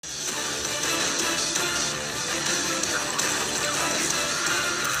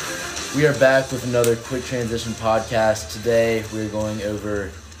We are back with another Quick Transition podcast. Today we're going over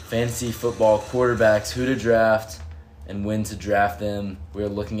fantasy football quarterbacks, who to draft and when to draft them. We're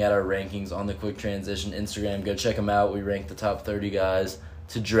looking at our rankings on the Quick Transition Instagram. Go check them out. We ranked the top 30 guys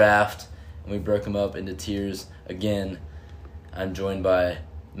to draft, and we broke them up into tiers. Again, I'm joined by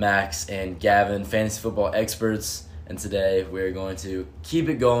Max and Gavin, fantasy football experts, and today we're going to keep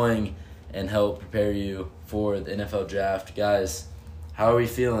it going and help prepare you for the NFL draft. Guys, how are we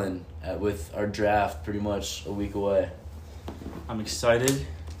feeling with our draft pretty much a week away? I'm excited.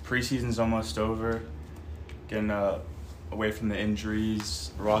 Preseason's almost over. Getting away from the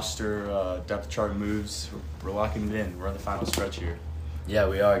injuries, roster, depth chart moves. We're locking it in. We're on the final stretch here. Yeah,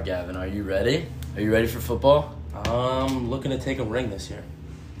 we are, Gavin. Are you ready? Are you ready for football? I'm looking to take a ring this year.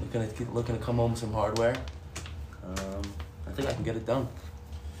 Looking to come home with some hardware. I think I can get it done.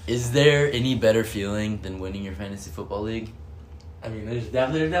 Is there any better feeling than winning your fantasy football league? I mean, there's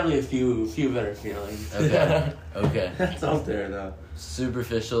definitely a few better feelings. Okay. That's out there though.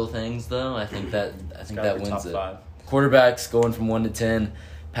 Superficial things, though. I think that wins top it. 5. Quarterbacks going from 1 to 10.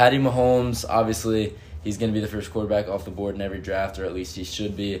 Patty Mahomes, obviously, he's going to be the first quarterback off the board in every draft, or at least he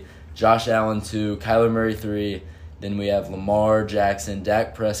should be. Josh Allen 2, Kyler Murray 3. Then we have Lamar Jackson,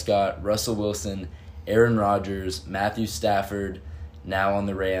 Dak Prescott, Russell Wilson, Aaron Rodgers, Matthew Stafford, now on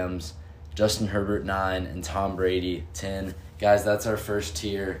the Rams, Justin Herbert 9, and Tom Brady 10. Guys, that's our first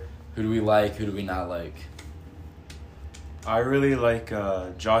tier. Who do we like? Who do we not like? I really like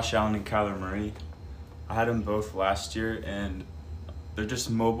Josh Allen and Kyler Murray. I had them both last year, and they're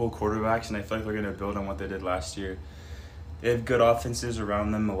just mobile quarterbacks, and I feel like they're going to build on what they did last year. They have good offenses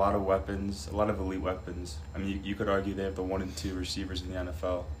around them, a lot of weapons, a lot of elite weapons. I mean, you could argue they have the 1 and 2 receivers in the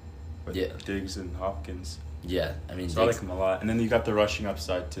NFL with Diggs and Hopkins. Yeah, I mean, So I like them a lot. And then you got the rushing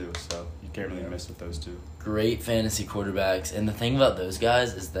upside, too, so you can't really miss with those two. great fantasy quarterbacks. And the thing about those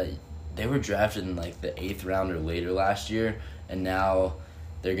guys is that they were drafted in like the 8th round or later last year, and now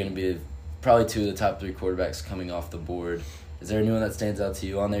they're going to be probably 2 of the top 3 quarterbacks coming off the board. Is there anyone that stands out to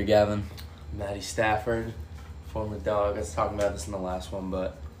you on there, Gavin? Matty Stafford, former Dog. I was talking about this in the last one,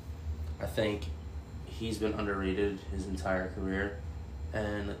 but I think he's been underrated his entire career,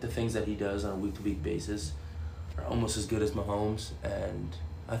 and the things that he does on a week-to-week basis are almost as good as Mahomes, and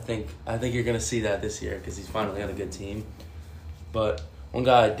I think you're going to see that this year because he's finally on a good team. But one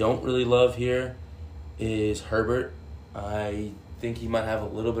guy I don't really love here is Herbert. I think he might have a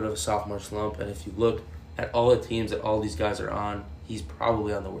little bit of a sophomore slump, and if you look at all the teams that all these guys are on, he's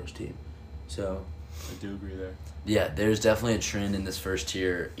probably on the worst team. So I do agree there. Yeah, there's definitely a trend in this first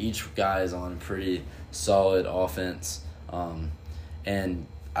tier. Each guy is on pretty solid offense. And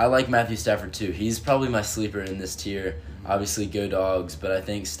I like Matthew Stafford too. He's probably my sleeper in this tier. Obviously, go Dogs, but I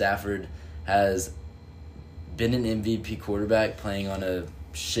think Stafford has been an MVP quarterback playing on a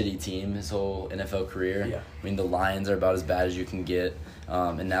shitty team his whole NFL career. Yeah. I mean, the Lions are about as bad as you can get.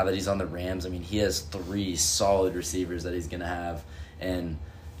 And now that he's on the Rams, I mean, he has 3 solid receivers that he's going to have. And,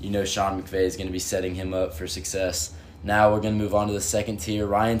 you know, Sean McVay is going to be setting him up for success. Now we're going to move on to the second tier.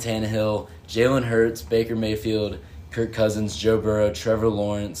 Ryan Tannehill, Jalen Hurts, Baker Mayfield, Kirk Cousins, Joe Burrow, Trevor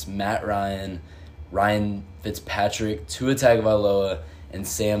Lawrence, Matt Ryan, Ryan Fitzpatrick, Tua Tagovailoa, and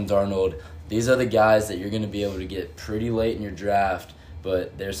Sam Darnold. These are the guys that you're going to be able to get pretty late in your draft,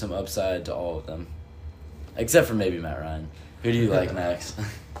 but there's some upside to all of them. Except for maybe Matt Ryan. Who do you like, Max?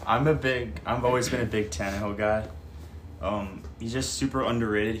 I've always been a big Tannehill guy. He's just super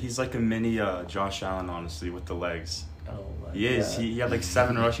underrated. He's like a mini Josh Allen, honestly, with the legs. Oh my He is. He had like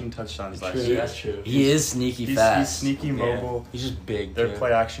 7 rushing touchdowns last year. That's true. He is sneaky He's fast. sneaky mobile. He's just big. Their too.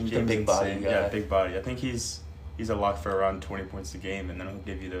 play action He's a game big is body insane. guy. Yeah, big body. I think he's a lock for around 20 points a game, and then he'll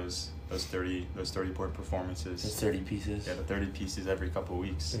give you those 30 point performances. It's 30 pieces. Yeah, the 30 pieces every couple of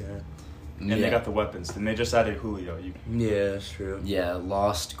weeks. Yeah. And they got the weapons. Then they just added Julio. Yeah, that's true. Yeah,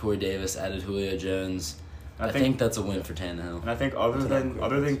 lost Corey Davis, added Julio Jones. I think that's a win for Tannehill. And I think other than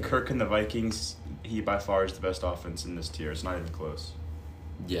upgrade. Kirk and the Vikings, he by far is the best offense in this tier. It's not even close.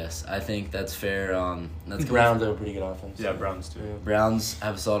 Yes, I think that's fair. That's Browns have a pretty good offense. Yeah, Browns too. Yeah. Browns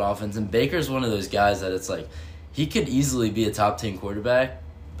have a solid offense, and Baker's one of those guys that it's like he could easily be a top 10 quarterback,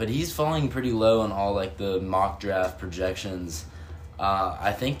 but he's falling pretty low on all like the mock draft projections.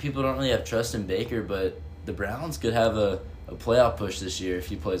 I think people don't really have trust in Baker, but the Browns could have a playoff push this year if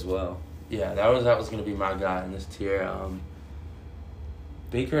he plays well. Yeah, that was going to be my guy in this tier.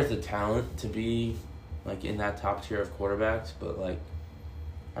 Baker has the talent to be like in that top tier of quarterbacks, but like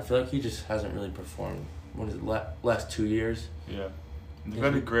I feel like he just hasn't really performed. What is it? Last 2 years? Yeah. They've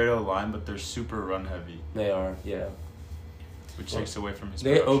got a great O-line, but they're super run-heavy, They are, yeah. which takes away from his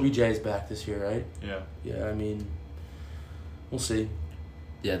They production. OBJ is back this year, right? Yeah. Yeah, I mean, we'll see.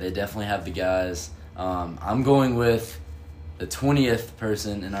 Yeah, they definitely have the guys. I'm going with the 20th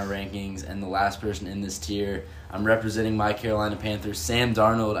person in our rankings and the last person in this tier. I'm representing my Carolina Panthers. Sam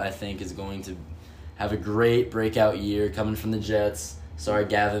Darnold, I think, is going to have a great breakout year coming from the Jets. Sorry,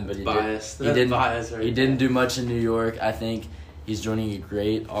 Gavin, but he didn't do much in New York. I think he's joining a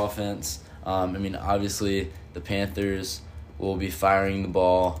great offense. Obviously, the Panthers will be firing the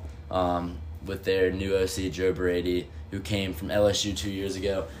ball with their new OC, Joe Brady, who came from LSU 2 years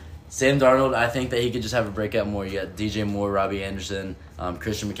ago. Sam Darnold, I think that he could just have a breakout more. You got DJ Moore, Robbie Anderson,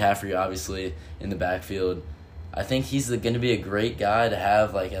 Christian McCaffrey, obviously, in the backfield. I think he's going to be a great guy to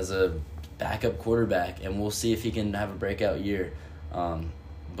have as a backup quarterback, and we'll see if he can have a breakout year.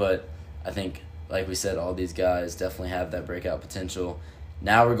 But I think, like we said, all these guys definitely have that breakout potential.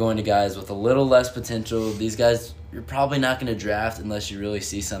 Now we're going to guys with a little less potential. These guys you're probably not going to draft unless you really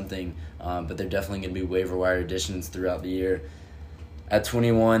see something, but they're definitely going to be waiver wire additions throughout the year. At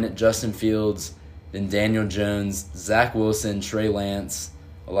 21, Justin Fields, then Daniel Jones, Zach Wilson, Trey Lance,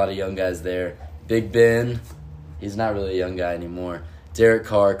 a lot of young guys there. Big Ben, he's not really a young guy anymore. Derek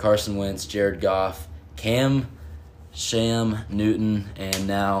Carr, Carson Wentz, Jared Goff, Cam Newton, and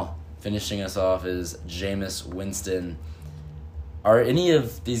now finishing us off is Jameis Winston. Are any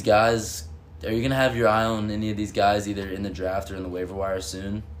of these guys, are you going to have your eye on any of these guys either in the draft or in the waiver wire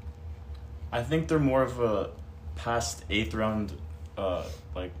soon? I think they're more of a past 8th round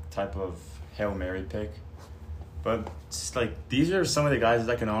type of Hail Mary pick. But it's these are some of the guys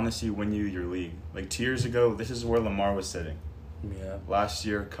that can honestly win you your league. 2 years ago, this is where Lamar was sitting. Yeah. Last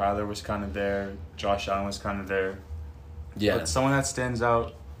year, Kyler was kind of there. Josh Allen was kind of there. Yeah. But someone that stands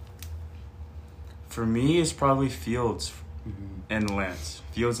out for me is probably Fields and Lance.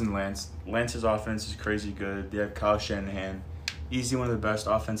 Fields and Lance. Lance's offense is crazy good. They have Kyle Shanahan. Easily one of the best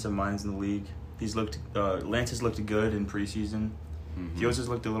offensive minds in the league. Lance has looked good in preseason. Mm-hmm. Fields has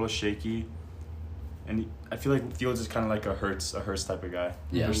looked a little shaky. And I feel like Fields is kind of like a Hurts type of guy.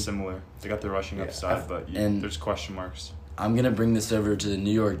 Yeah. They're similar. They got the rushing upside, but there's question marks. I'm going to bring this over to the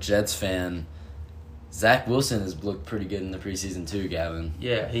New York Jets fan. Zach Wilson has looked pretty good in the preseason too, Gavin.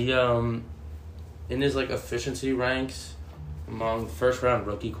 Yeah, he in his efficiency ranks among first-round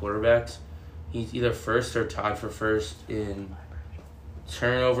rookie quarterbacks, he's either first or tied for first in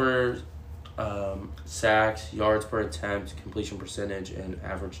turnovers, sacks, yards per attempt, completion percentage, and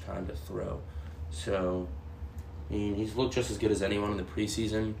average time to throw. So, he's looked just as good as anyone in the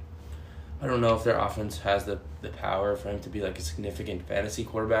preseason. I don't know if their offense has the power for him to be a significant fantasy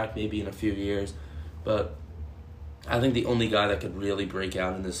quarterback, maybe in a few years. But I think the only guy that could really break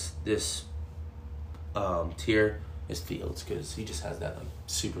out in this tier is Fields, because he just has that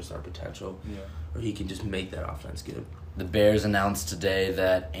superstar potential. Yeah. Or he can just make that offense good. The Bears announced today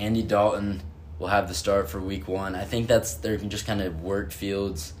that Andy Dalton will have the start for Week 1. I think they're just kind of work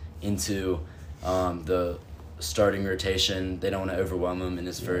Fields into the starting rotation. They don't want to overwhelm him in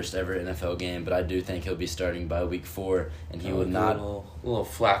his first ever NFL game, but I do think he'll be starting by Week 4, and he will not. A little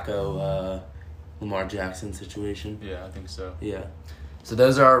Flacco, Lamar Jackson situation. Yeah, I think so. Yeah. So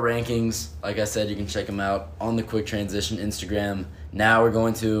those are our rankings. Like I said, you can check them out on the Quick Transition Instagram. Now we're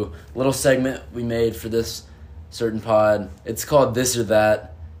going to a little segment we made for this certain pod. It's called This or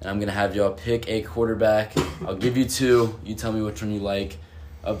That, and I'm going to have y'all pick a quarterback. I'll give you 2. You tell me which one you like.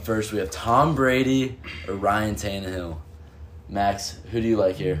 Up first, we have Tom Brady or Ryan Tannehill. Max, who do you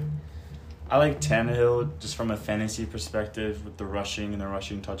like here? I like Tannehill just from a fantasy perspective with the rushing and the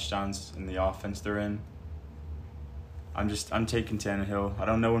rushing touchdowns and the offense they're in. I'm taking Tannehill. I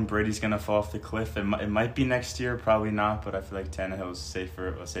don't know when Brady's gonna fall off the cliff. It might be next year, probably not. But I feel like Tannehill is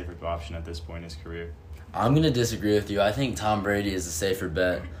a safer option at this point in his career. I'm gonna disagree with you. I think Tom Brady is a safer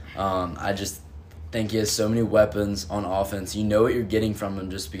bet. I just think he has so many weapons on offense. You know what you're getting from him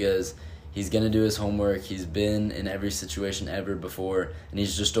just because he's going to do his homework. He's been in every situation ever before, and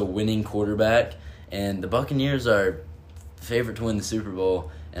he's just a winning quarterback. And the Buccaneers are favorite to win the Super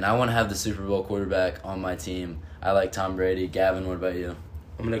Bowl, and I want to have the Super Bowl quarterback on my team. I like Tom Brady. Gavin, what about you?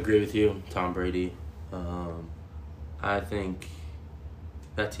 I'm going to agree with you, Tom Brady. I think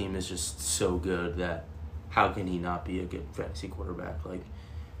that team is just so good that how can he not be a good fantasy quarterback?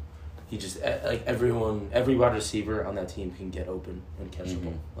 He just every wide receiver on that team can get open and catch the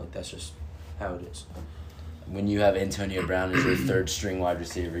ball. That's just how it is. When you have Antonio Brown as your third string wide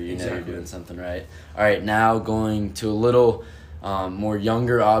receiver, you know Exactly. you're doing something right. All right, now going to a little more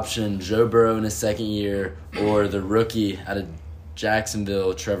younger option, Joe Burrow in his second year, or the rookie out of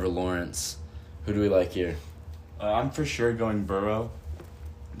Jacksonville, Trevor Lawrence. Who do we like here? I'm for sure going Burrow.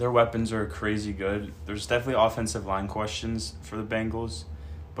 Their weapons are crazy good. There's definitely offensive line questions for the Bengals.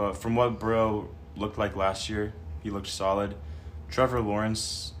 But from what Burrow looked like last year, he looked solid. Trevor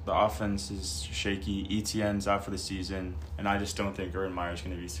Lawrence, the offense is shaky. Etienne's out for the season, and I just don't think Urban Meyer's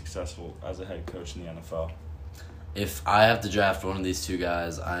going to be successful as a head coach in the NFL. If I have to draft one of these two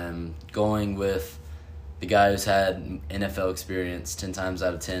guys, I'm going with the guy who's had NFL experience 10 times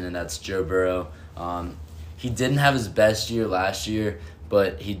out of 10, and that's Joe Burrow. He didn't have his best year last year,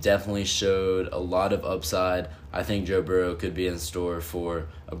 but he definitely showed a lot of upside. I think Joe Burrow could be in store for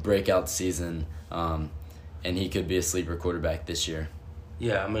a breakout season, and he could be a sleeper quarterback this year.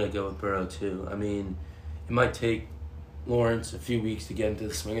 Yeah, I'm going to go with Burrow too. I mean, it might take Lawrence a few weeks to get into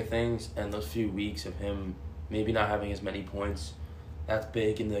the swing of things, and those few weeks of him maybe not having as many points, that's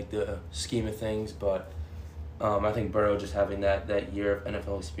big in the scheme of things, but I think Burrow just having that year of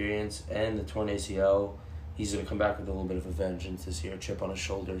NFL experience and the torn ACL, he's going to come back with a little bit of a vengeance this year, chip on his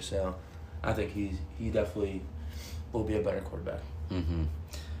shoulder, so I think he definitely will be a better quarterback. Mm-hmm.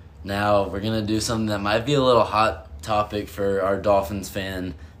 Now, we're going to do something that might be a little hot topic for our Dolphins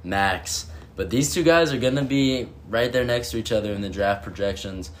fan, Max. But these two guys are going to be right there next to each other in the draft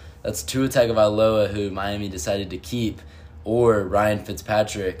projections. That's Tua Tagovailoa, who Miami decided to keep, or Ryan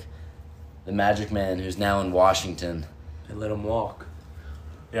Fitzpatrick, the Magic Man, who's now in Washington. And let him walk.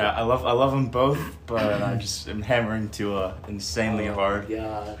 Yeah, I love them both, but I just am hammering Tua insanely hard.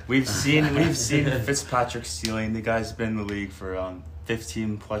 God. We've seen Fitzpatrick's ceiling. The guy's been in the league for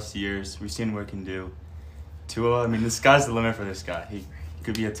 15 plus years. We've seen what he can do. Tua, I mean, the sky's the limit for this guy. He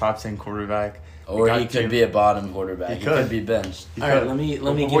could be a top 10 quarterback. Or he could be a bottom quarterback. He could be benched. All right, let me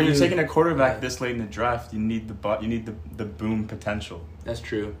When you're taking a quarterback this late in the draft, you need the boom potential. That's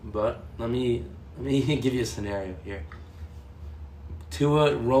true, but let me give you a scenario here.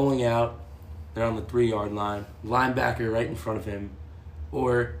 Tua rolling out, they're on the 3-yard line, linebacker right in front of him,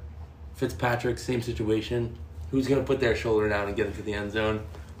 or Fitzpatrick, same situation. Who's going to put their shoulder down and get into the end zone?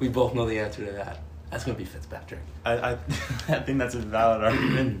 We both know the answer to that. That's going to be Fitzpatrick. I think that's a valid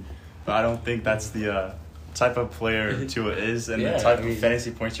argument, but I don't think that's the type of player Tua is and the type of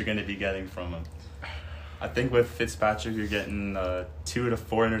fantasy points you're going to be getting from him. I think with Fitzpatrick, you're getting 2 to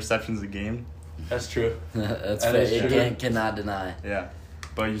 4 interceptions a game. That's true. That's fair. You cannot deny. Yeah,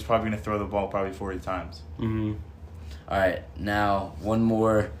 but he's probably going to throw the ball probably 40 times. Mm-hmm. All right, now one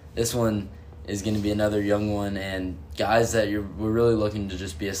more. This one is going to be another young one, and guys that we're really looking to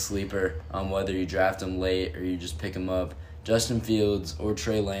just be a sleeper on whether you draft them late or you just pick them up. Justin Fields or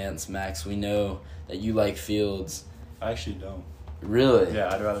Trey Lance. Max, we know that you like Fields. I actually don't. Really?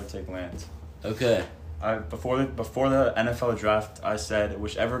 Yeah, I'd rather take Lance. Okay. Before the NFL draft, I said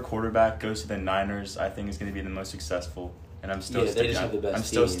whichever quarterback goes to the Niners, I think is going to be the most successful, and I'm still sticking. They just have the best I'm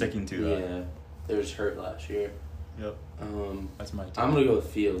still team. sticking to that. Yeah, they were just hurt last year. Yep. That's my. I'm gonna go with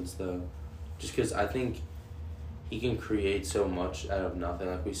Fields though, just because I think he can create so much out of nothing.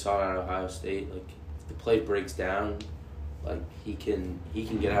 Like we saw at Ohio State, like if the play breaks down, like he can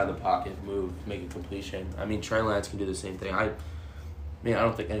get out of the pocket, move, make a completion. I mean, Trey Lance can do the same thing. I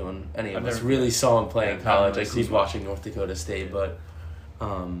don't think any of us really saw him play in college. Like he's watching North Dakota State, but I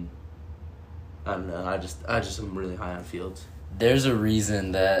don't know. I just am really high on Fields. There's a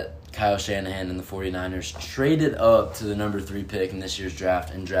reason that Kyle Shanahan and the 49ers traded up to the number 3 pick in this year's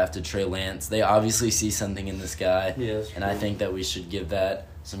draft and drafted Trey Lance. They obviously see something in this guy, and I think that we should give that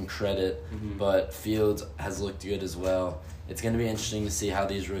some credit. Mm-hmm. But Fields has looked good as well. It's going to be interesting to see how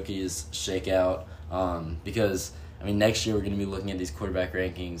these rookies shake out because, I mean, next year we're going to be looking at these quarterback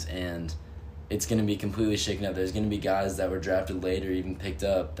rankings, and it's going to be completely shaken up. There's going to be guys that were drafted late or even picked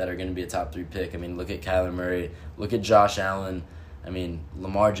up that are going to be a top 3 pick. I mean, look at Kyler Murray. Look at Josh Allen. I mean,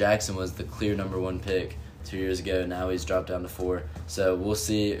 Lamar Jackson was the clear number 1 pick 2 years ago. Now he's dropped down to 4. So we'll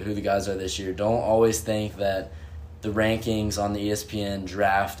see who the guys are this year. Don't always think that the rankings on the ESPN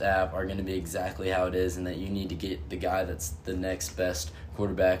draft app are going to be exactly how it is and that you need to get the guy that's the next best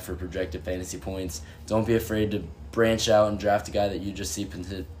quarterback for projected fantasy points. Don't be afraid to branch out and draft a guy that you just see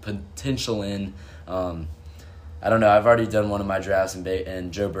potential in. I don't know. I've already done one of my drafts,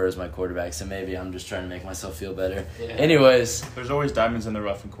 and Joe Burrow is my quarterback, so maybe I'm just trying to make myself feel better. Yeah. Anyways. There's always diamonds in the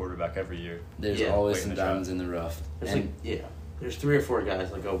rough in quarterback every year. There's always some diamonds in the rough. There's 3 or 4 guys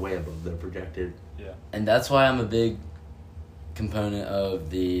that go way above their projected. Yeah. And that's why I'm a big component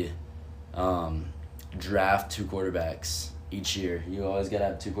of the draft 2 quarterbacks each year. You always got to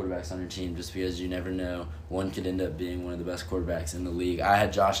have 2 quarterbacks on your team just because you never know. One could end up being one of the best quarterbacks in the league. I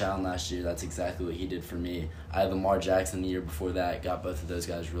had Josh Allen last year. That's exactly what he did for me. I had Lamar Jackson the year before that. Got both of those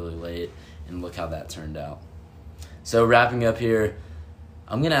guys really late, and look how that turned out. So wrapping up here,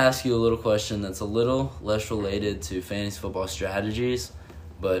 I'm going to ask you a little question that's a little less related to fantasy football strategies,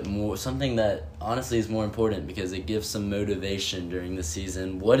 but more something that honestly is more important because it gives some motivation during the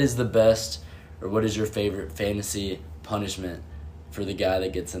season. What is the best or what is your favorite fantasy punishment for the guy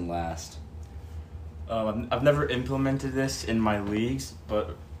that gets in last? I've never implemented this in my leagues,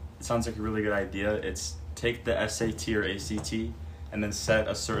 but it sounds like a really good idea. It's take the SAT or ACT and then set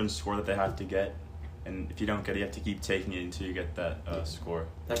a certain score that they have to get. And if you don't get it, you have to keep taking it until you get that score.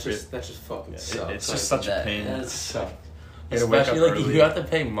 That's just fucking sucks. It's just such a that- pain. That sucks. You gotta wake up Especially like early. you have to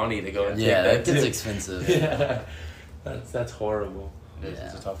pay money to go and Yeah, take that gets too. expensive. Yeah, that's horrible. It's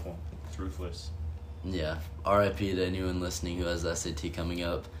Yeah. a tough one. It's ruthless. Yeah. RIP to anyone listening who has SAT coming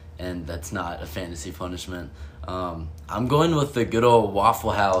up, and that's not a fantasy punishment. I'm going with the good old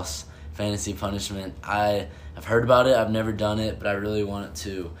Waffle House fantasy punishment. I have heard about it. I've never done it, but I really want it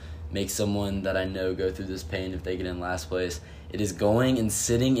to make someone that I know go through this pain if they get in last place. It is going and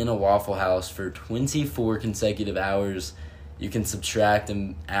sitting in a Waffle House for 24 consecutive hours. You can subtract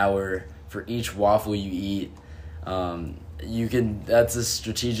an hour for each waffle you eat. That's a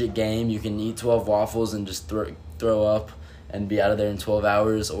strategic game. You can eat 12 waffles and just throw up and be out of there in 12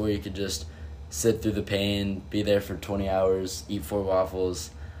 hours, or you could just sit through the pain, be there for 20 hours, eat 4 waffles.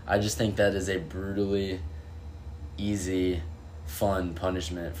 I just think that is a brutally easy, fun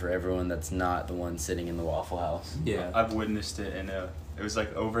punishment for everyone that's not the one sitting in the Waffle House. Yeah. I've witnessed it, and it was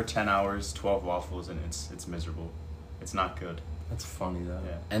like over 10 hours, 12 waffles, and it's miserable. It's not good. That's funny though.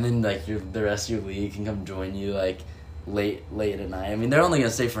 Yeah. And then like the rest of your league can come join you like late at night. I mean, they're only gonna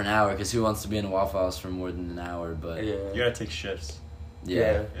stay for an hour because who wants to be in a Waffle House for more than an hour? But Yeah. You gotta take shifts.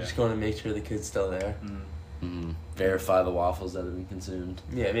 yeah. Just going to make sure the kid's still there. Verify the waffles that have been consumed.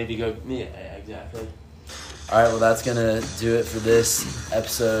 Yeah, maybe go. Yeah, exactly. All right, well, that's going to do it for this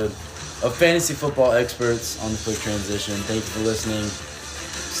episode of Fantasy Football Experts on the Quick Transition. Thank you for listening.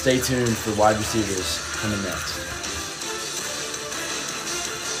 Stay tuned for wide receivers coming next.